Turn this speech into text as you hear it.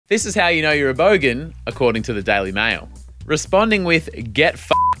This is how you know you're a bogan, according to the Daily Mail. Responding with get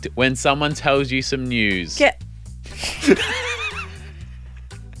fucked when someone tells you some news.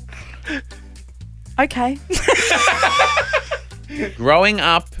 Okay. Growing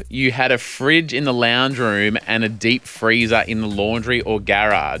up, you had a fridge in the lounge room and a deep freezer in the laundry or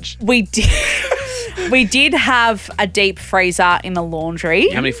garage. We did. We did have a deep freezer in the laundry.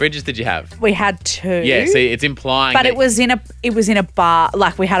 How many fridges did you have? We had 2. Yeah, see, it's implying But that it was in a bar,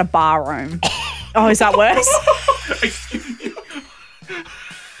 like we had a bar room. Oh, is that worse?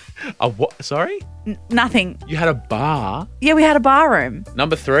 A what? Sorry? Nothing. You had a bar? Yeah, we had a bar room.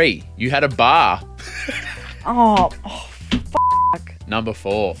 Number 3, you had a bar. Oh, Number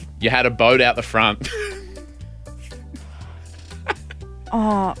 4, you had a boat out the front.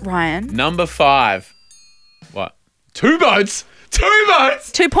 oh, Ryan. Number 5, what? 2 boats? 2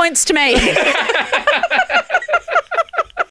 boats? 2 points to me.